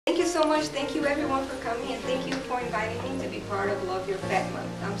you so much. Thank you everyone for coming, and thank you for inviting me to be part of Love Your Pet Month.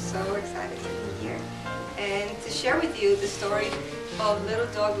 I'm so excited to be here and to share with you the story of Little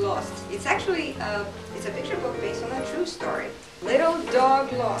Dog Lost. It's actually it's a picture book based on a true story. Little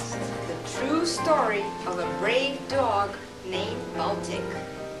Dog Lost, the true story of a brave dog named Baltic.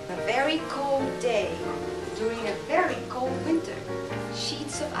 A very cold day during a very cold winter.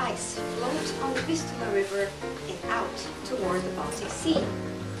 Sheets of ice float on the Vistula River and out toward the Baltic Sea.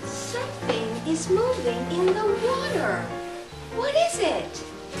 Something is moving in the water. What is it?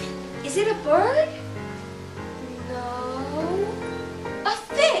 Is it a bird? No. A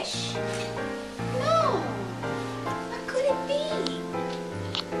fish? No. What could it be?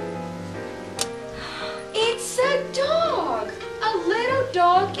 It's a dog. A little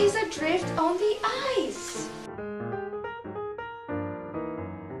dog is adrift on the ice.